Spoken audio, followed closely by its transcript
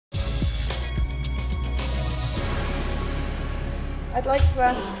I'd like to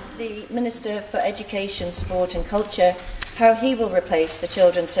ask the Minister for Education, Sport and Culture how he will replace the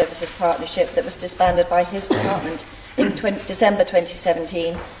Children's Services Partnership that was disbanded by his department in December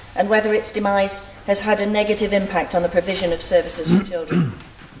 2017, and whether its demise has had a negative impact on the provision of services for children.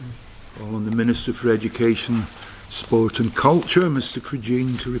 Well, on the Minister for Education, Sport and Culture, Mr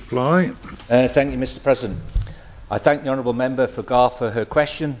Caine, to reply. Thank you, Mr President. I thank the Honourable Member for Garff for her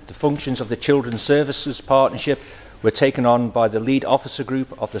question. The functions of the Children's Services Partnership were taken on by the lead officer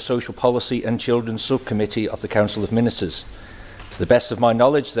group of the Social Policy and Children's Subcommittee of the Council of Ministers. To the best of my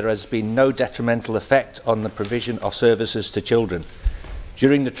knowledge, there has been no detrimental effect on the provision of services to children.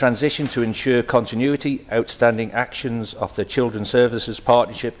 During the transition to ensure continuity, outstanding actions of the Children's Services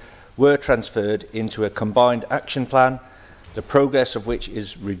Partnership were transferred into a combined action plan, the progress of which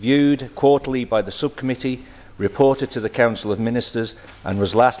is reviewed quarterly by the subcommittee, reported to the Council of Ministers, and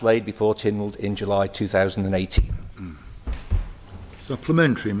was last laid before Tynwald in July 2018.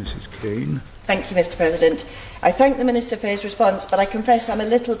 Supplementary, Mrs Caine. Thank you, Mr President. I thank the Minister for his response, but I confess I'm a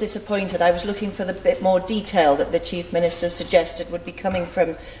little disappointed. I was looking for the bit more detail that the Chief Minister suggested would be coming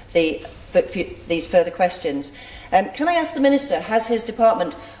from these further questions. Can I ask the Minister, has his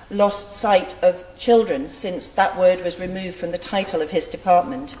department lost sight of children since that word was removed from the title of his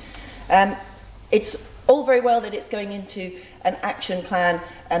department? It's all very well that it's going into an action plan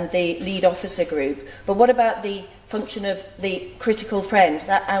and the lead officer group, but what about the function of the critical friend,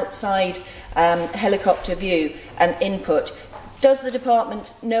 that outside helicopter view and input? Does the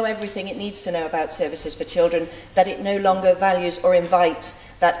department know everything it needs to know about services for children, that it no longer values or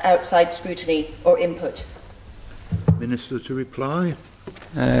invites that outside scrutiny or input? Minister to reply.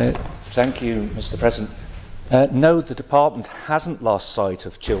 Thank you, Mr President. No, the department hasn't lost sight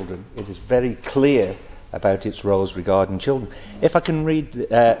of children. It is very clear about its roles regarding children. If I can read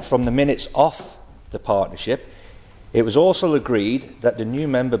from the minutes of the partnership, it was also agreed that the new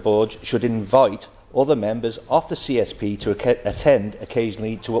member board should invite other members of the CSP to attend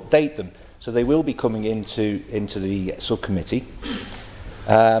occasionally to update them. So they will be coming into the subcommittee.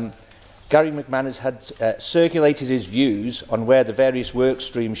 Gary McManus had circulated his views on where the various work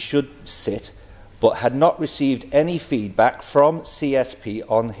streams should sit, but had not received any feedback from CSP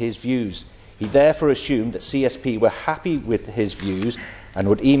on his views. He therefore assumed that CSP were happy with his views and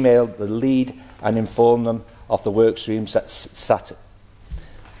would email the lead and inform them of the work streams that sat.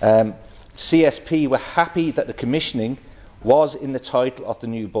 CSP were happy that the commissioning was in the title of the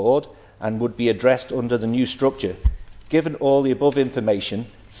new board and would be addressed under the new structure. Given all the above information,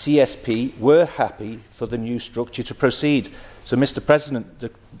 CSP were happy for the new structure to proceed. So, Mr President, the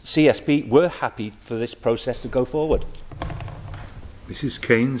CSP were happy for this process to go forward. Mrs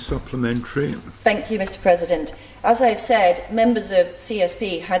Caine, supplementary. Thank you, Mr President. As I've said, members of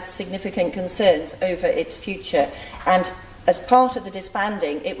CSP had significant concerns over its future, and as part of the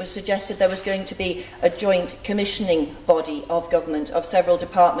disbanding, it was suggested there was going to be a joint commissioning body of government of several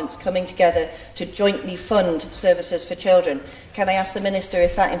departments coming together to jointly fund services for children. Can I ask the Minister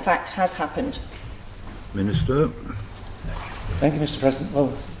if that in fact has happened? Minister. Thank you, Mr President.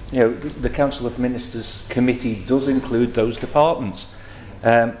 Well, the Council of Ministers Committee does include those departments.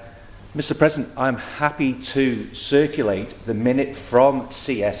 Mr President, I'm happy to circulate the minute from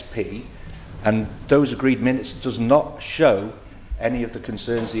CSP, and those agreed minutes does not show any of the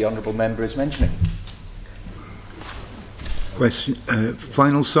concerns the Honourable Member is mentioning. Question,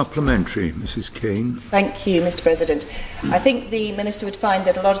 final supplementary, Mrs Caine. Thank you, Mr President. I think the Minister would find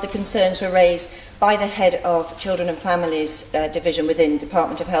that a lot of the concerns were raised by the head of Children and Families Division within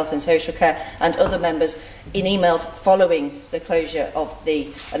Department of Health and Social Care and other members in emails following the closure of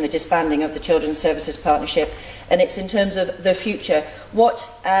the disbanding of the Children's Services Partnership. And it's in terms of the future. What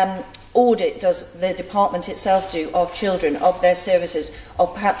audit does the department itself do of children, of their services,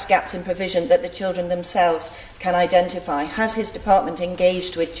 of perhaps gaps in provision that the children themselves can identify? Has his department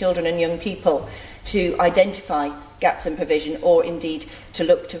engaged with children and young people to identify gaps in provision, or indeed to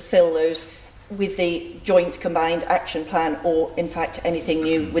look to fill those with the joint combined action plan, or in fact anything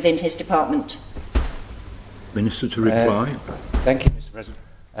new within his department? Minister to reply. Thank you, Mr President.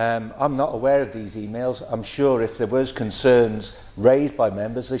 I'm not aware of these emails. I'm sure if there was concerns raised by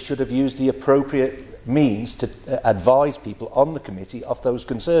members, they should have used the appropriate means to advise people on the committee of those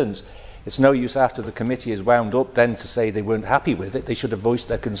concerns. It's no use after the committee is wound up then to say they weren't happy with it. They should have voiced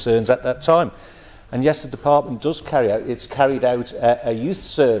their concerns at that time. And yes, the department does carried out a youth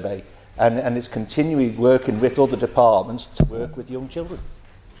survey, and it's continually working with other departments to work with young children.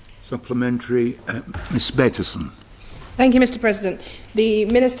 Supplementary, Ms Betterson. Thank you, Mr President. The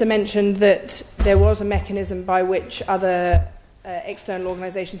Minister mentioned that there was a mechanism by which other external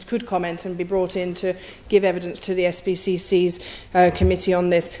organisations could comment and be brought in to give evidence to the SPCC's committee on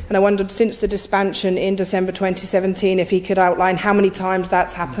this. And I wondered, since the disbandment in December 2017, if he could outline how many times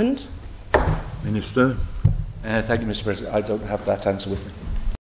that's happened. Minister. Thank you, Mr. President. I don't have that answer with me.